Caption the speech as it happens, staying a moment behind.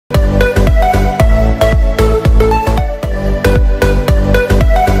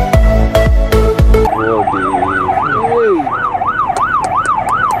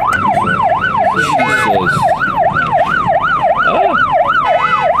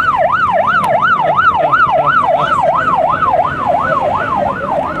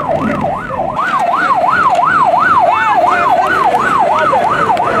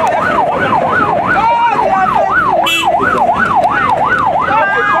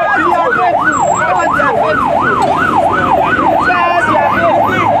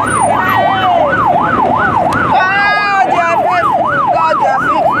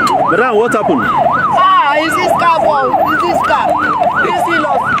Madam, what happened? Is this car fault? Is this car? This he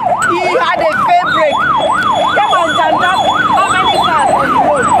lost. He had a fair break. Come on, Janda. How many cars on the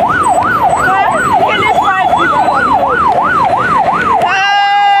road? Killing 5 people on the road.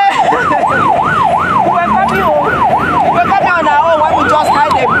 We're coming home. We're coming on our own when we just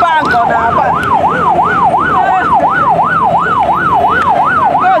hide a bank on our back.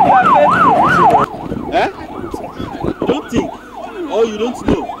 God, you are faithful. Eh? You don't think? Or you don't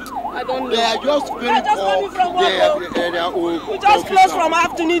know? I don't know. They are just very coming from work. We just closed from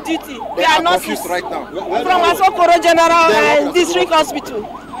afternoon duty. We are nurses right now. From Asokoro General District Hospital.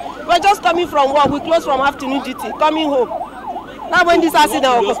 We're just coming from work. We closed from afternoon duty, coming home. Now when this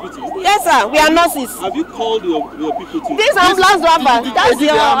accident occurred. Yes, sir. We are nurses. Have you called your people to? This ambulance driver. That's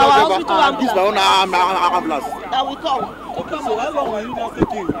our hospital ambulance. Ambulance. That we call. Okay, so how long are you now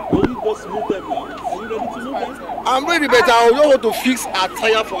taking? Will you just move them now? Are you ready to move them? I'm ready, but I just want to fix a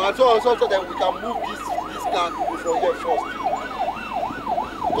tire for us so that we can move this car from here first.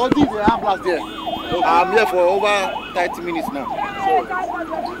 Because this is the ambulance there. Okay. I'm here for over 30 minutes now. So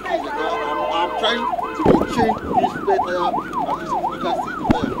I'm trying to change this spare tire. You can see the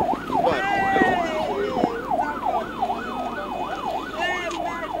tire.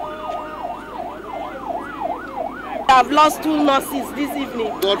 I've lost 2 nurses this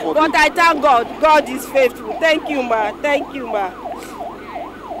evening. But I thank God. God is faithful. Thank you, ma. Thank you, ma.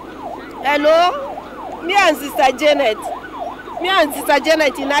 Hello? Me and Sister Janet. Me and Sister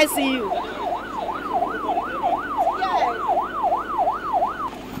Janet in ICU.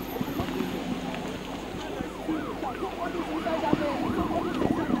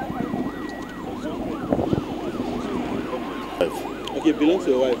 Okay, belongs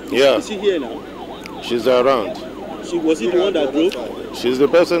to your wife. Yeah. Is she here now? She's around. Was he the one that drove? She's the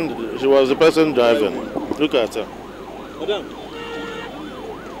person. She was the person driving. Look at her. Madam.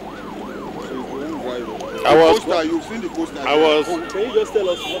 You've seen the poster. Can you just tell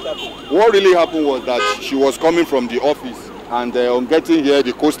us what happened? What really happened was that she was coming from the office, and on getting here,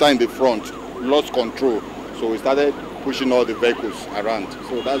 the coaster in the front lost control. So we started pushing all the vehicles around.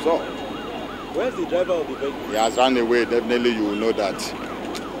 So that's all. Where's the driver of the vehicle? He has run away. Definitely, you will know that.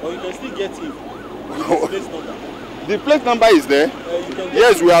 Or you can still get him. Plate number. The plate number is there.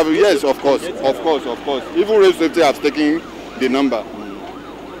 Yes, we have. Yes, of course. Even road safety has taken the number.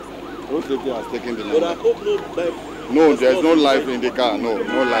 Road safety has taken the number. But I hope no, there's no life in the car. No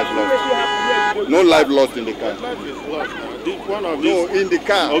life lost. No life lost in the car. No, in the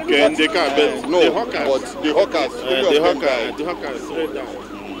car. Okay, in the car, but no, the hawkers. But the hawkers. The hawkers straight down.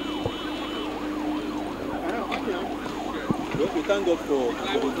 We thank God for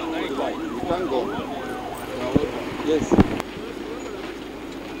the life. We thank God. Yes.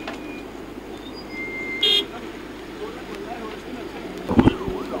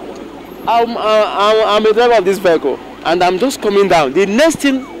 I'm a driver of this vehicle, and I'm just coming down. The next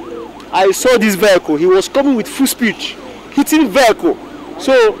thing I saw this vehicle, he was coming with full speed, hitting vehicle.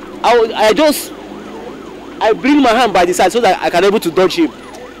 So I bring my hand by the side so that I can able to dodge him.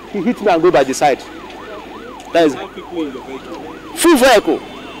 He hit me and go by the side. That is full vehicle.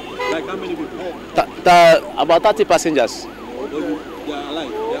 Like how many people? About 30 passengers. They are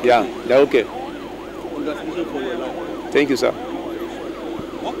alive. Yeah, they're okay. Congratulations for your life. Thank you, sir.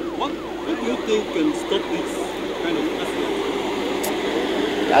 What do you think can stop this kind of accident?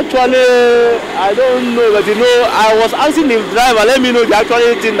 Actually, I don't know, but I was asking the driver, let me know the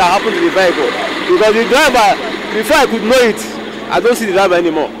actual thing that happened to the vehicle. Because the driver, before I could know it, I don't see the driver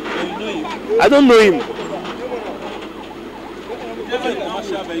anymore. And you know him? I don't know him. Is it a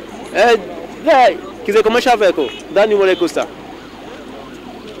commercial vehicle? Yeah, it's a commercial vehicle. That new roller coaster.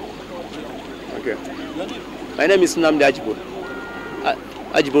 Okay. My name is Namde Ajibo.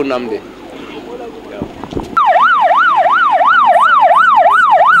 Ajibo Namde.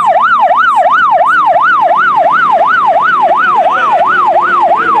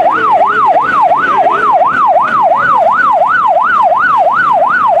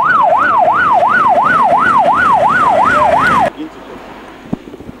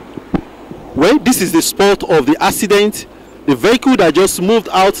 Well, this is the spot of the accident. The vehicle that just moved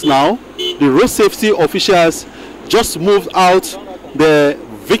out now, the road safety officials just moved out the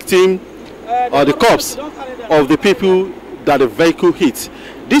victim or the corpse of the people that the vehicle hit.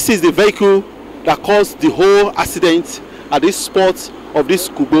 This is the vehicle that caused the whole accident at this spot of this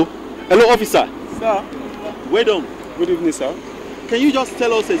Kugbo. Hello, officer. Sir. Well done. Good evening, sir. Can you just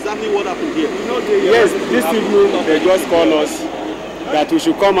tell us exactly what happened here? Yes, this evening they just called us that we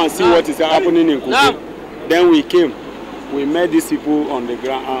should come and see what is happening in Kugbo. Then we came. We met these people on the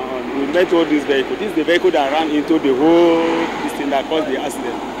ground. We met all this vehicle. This is the vehicle that ran into the whole this thing that caused the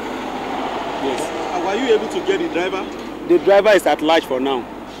accident. were you able to get the driver? The driver is at large for now.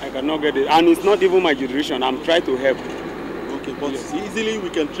 I cannot get it, and it's not even my jurisdiction. I'm trying to help. Okay, but easily we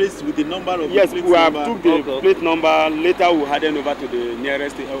can trace with the number of yes, the plate we have number. took the plate number. Later we hand it over to the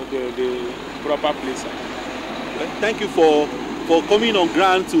nearest, the proper place. Well, thank you for coming on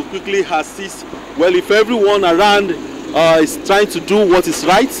ground to quickly assist. Well, if everyone around is trying to do what is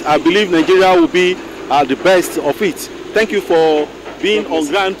right, I believe Nigeria will be the best of it. Thank you for being on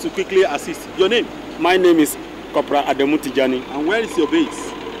ground to quickly assist. Your name? My name is Kopra Ademu Tijani. And where is your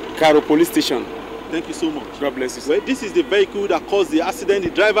base? Karo Police Station. Thank you so much. God bless you. Well, this is the vehicle that caused the accident. The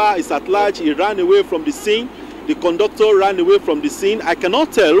driver is at large. He ran away from the scene. The conductor ran away from the scene. I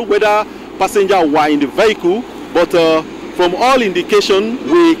cannot tell whether passengers were in the vehicle, but from all indication,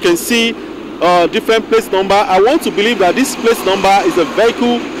 we can see different plate number. I want to believe that this plate number is a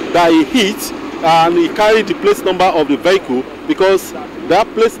vehicle that he hit, and he carried the plate number of the vehicle, because that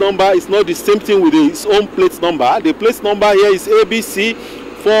plate number is not the same thing with his own plate number. The plate number here is ABC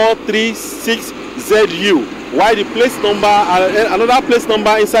 436ZU, while the plate number, another plate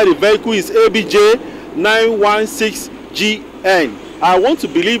number inside the vehicle is ABJ 916GN. I want to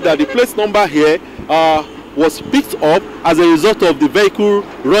believe that the plate number here was picked up as a result of the vehicle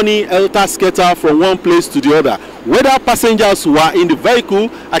running helter-skelter from one place to the other. Whether passengers were in the vehicle,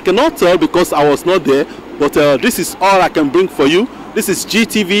 I cannot tell because I was not there, but this is all I can bring for you. This is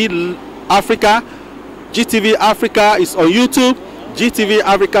GTV Africa. GTV Africa is on YouTube. GTV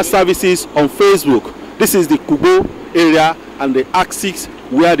Africa Services on Facebook. This is the Kugbo area and the axis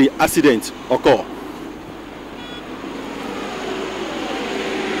where the accident occurred.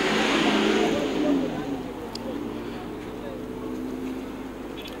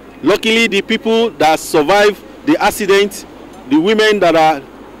 Luckily, the people that survived the accident, the women that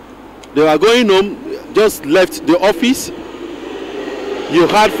they were going home, just left the office. You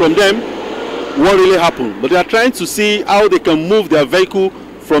heard from them what really happened, but they are trying to see how they can move their vehicle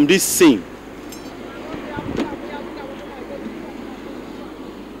from this scene.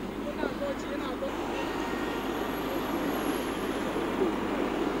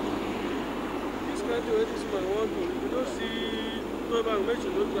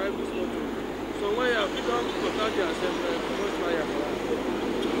 Somewhere you have become